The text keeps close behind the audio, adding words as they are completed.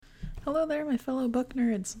Hello there, my fellow book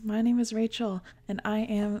nerds. My name is Rachel, and I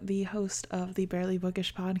am the host of the Barely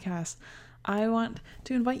Bookish podcast. I want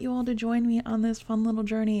to invite you all to join me on this fun little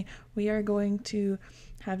journey. We are going to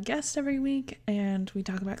have guests every week, and we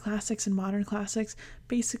talk about classics and modern classics.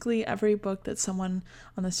 Basically, every book that someone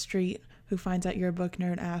on the street who finds out you're a book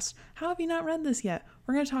nerd asks, "How have you not read this yet?"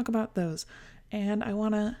 We're going to talk about those. And I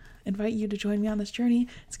want to invite you to join me on this journey.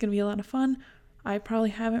 It's going to be a lot of fun. I probably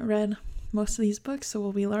haven't read most of these books, so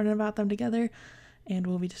we'll be learning about them together, and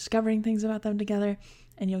we'll be discovering things about them together,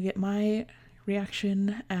 and you'll get my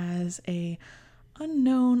reaction as a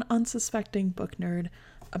unknown, unsuspecting book nerd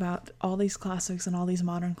about all these classics and all these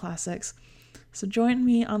modern classics. So join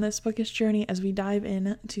me on this bookish journey as we dive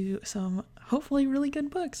into some hopefully really good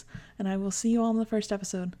books, and I will see you all in the first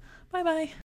episode. Bye bye!